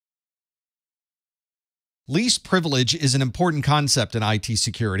Least privilege is an important concept in IT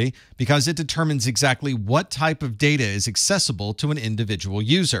security because it determines exactly what type of data is accessible to an individual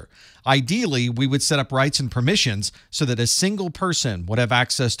user. Ideally, we would set up rights and permissions so that a single person would have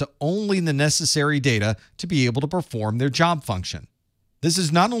access to only the necessary data to be able to perform their job function. This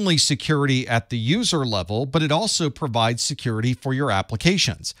is not only security at the user level, but it also provides security for your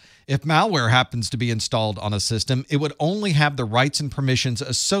applications. If malware happens to be installed on a system, it would only have the rights and permissions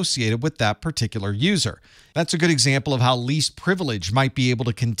associated with that particular user. That's a good example of how least privilege might be able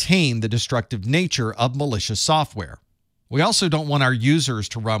to contain the destructive nature of malicious software. We also don't want our users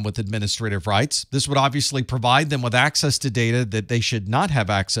to run with administrative rights. This would obviously provide them with access to data that they should not have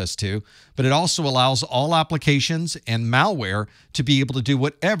access to, but it also allows all applications and malware to be able to do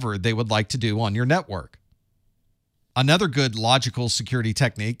whatever they would like to do on your network. Another good logical security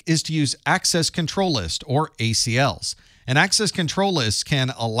technique is to use access control list, or ACLs. An access control list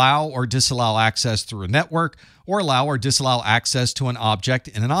can allow or disallow access through a network, or allow or disallow access to an object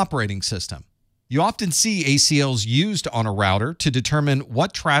in an operating system. You often see ACLs used on a router to determine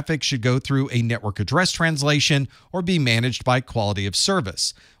what traffic should go through a network address translation or be managed by quality of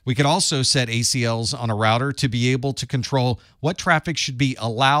service. We could also set ACLs on a router to be able to control what traffic should be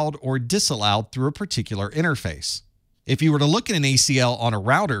allowed or disallowed through a particular interface. If you were to look at an ACL on a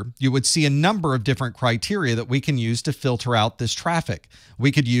router, you would see a number of different criteria that we can use to filter out this traffic.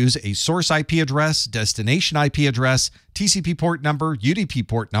 We could use a source IP address, destination IP address, TCP port number, UDP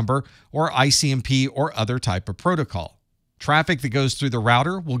port number, or ICMP or other type of protocol. Traffic that goes through the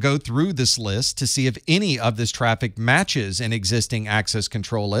router will go through this list to see if any of this traffic matches an existing access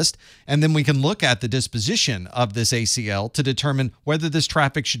control list, and then we can look at the disposition of this ACL to determine whether this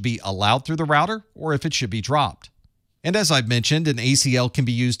traffic should be allowed through the router or if it should be dropped. And as I've mentioned, an ACL can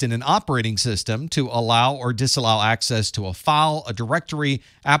be used in an operating system to allow or disallow access to a file, a directory,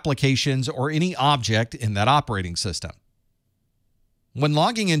 applications, or any object in that operating system. When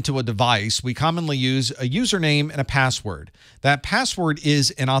logging into a device, we commonly use a username and a password. That password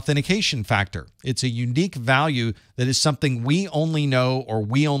is an authentication factor. It's a unique value that is something we only know or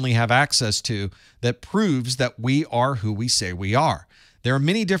we only have access to that proves that we are who we say we are. There are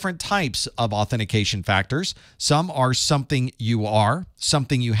many different types of authentication factors. Some are something you are,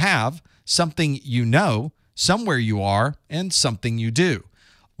 something you have, something you know, somewhere you are, and something you do.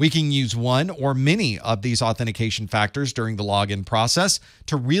 We can use one or many of these authentication factors during the login process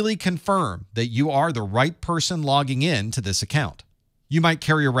to really confirm that you are the right person logging in to this account. You might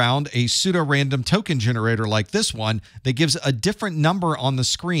carry around a pseudo-random token generator like this one that gives a different number on the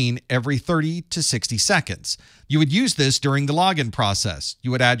screen every 30 to 60 seconds. You would use this during the login process.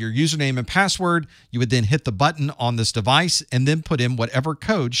 You would add your username and password. You would then hit the button on this device and then put in whatever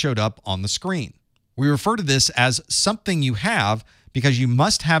code showed up on the screen. We refer to this as something you have because you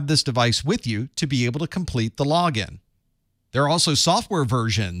must have this device with you to be able to complete the login. There are also software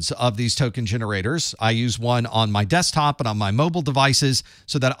versions of these token generators. I use one on my desktop and on my mobile devices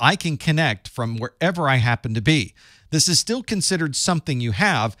so that I can connect from wherever I happen to be. This is still considered something you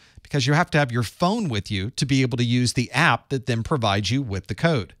have because you have to have your phone with you to be able to use the app that then provides you with the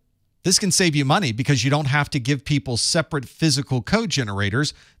code. This can save you money because you don't have to give people separate physical code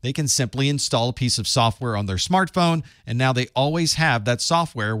generators. They can simply install a piece of software on their smartphone, and now they always have that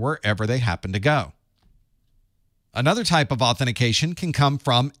software wherever they happen to go. Another type of authentication can come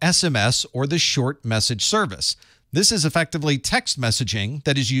from SMS, or the short message service. This is effectively text messaging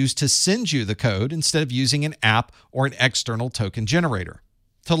that is used to send you the code instead of using an app or an external token generator.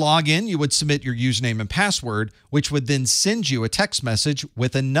 To log in, you would submit your username and password, which would then send you a text message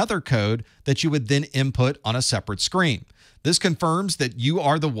with another code that you would then input on a separate screen. This confirms that you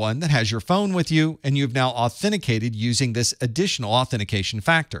are the one that has your phone with you, and you have now authenticated using this additional authentication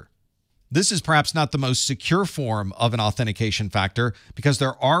factor. This is perhaps not the most secure form of an authentication factor because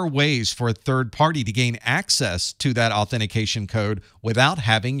there are ways for a third party to gain access to that authentication code without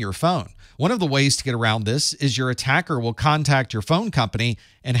having your phone. One of the ways to get around this is your attacker will contact your phone company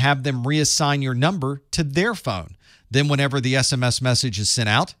and have them reassign your number to their phone. Then whenever the SMS message is sent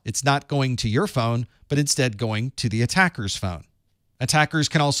out, it's not going to your phone, but instead going to the attacker's phone. Attackers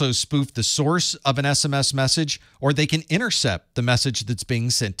can also spoof the source of an SMS message, or they can intercept the message that's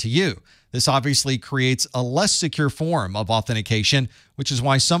being sent to you. This obviously creates a less secure form of authentication, which is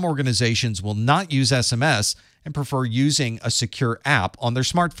why some organizations will not use SMS and prefer using a secure app on their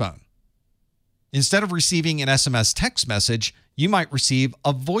smartphone. Instead of receiving an SMS text message, you might receive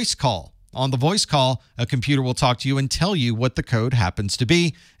a voice call. On the voice call, a computer will talk to you and tell you what the code happens to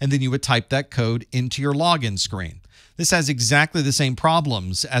be, and then you would type that code into your login screen. This has exactly the same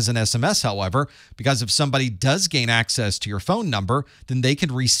problems as an SMS, however, because if somebody does gain access to your phone number, then they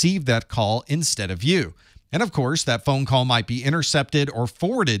can receive that call instead of you. And of course, that phone call might be intercepted or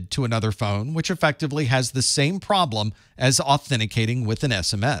forwarded to another phone, which effectively has the same problem as authenticating with an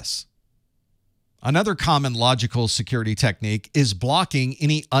SMS. Another common logical security technique is blocking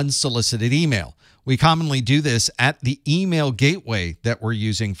any unsolicited email. We commonly do this at the email gateway that we're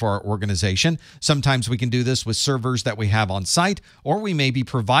using for our organization. Sometimes we can do this with servers that we have on site, or we may be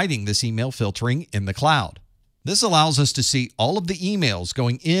providing this email filtering in the cloud. This allows us to see all of the emails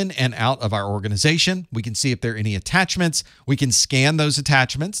going in and out of our organization. We can see if there are any attachments. We can scan those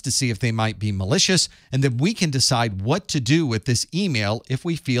attachments to see if they might be malicious, and then we can decide what to do with this email if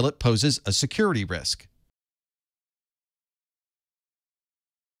we feel it poses a security risk.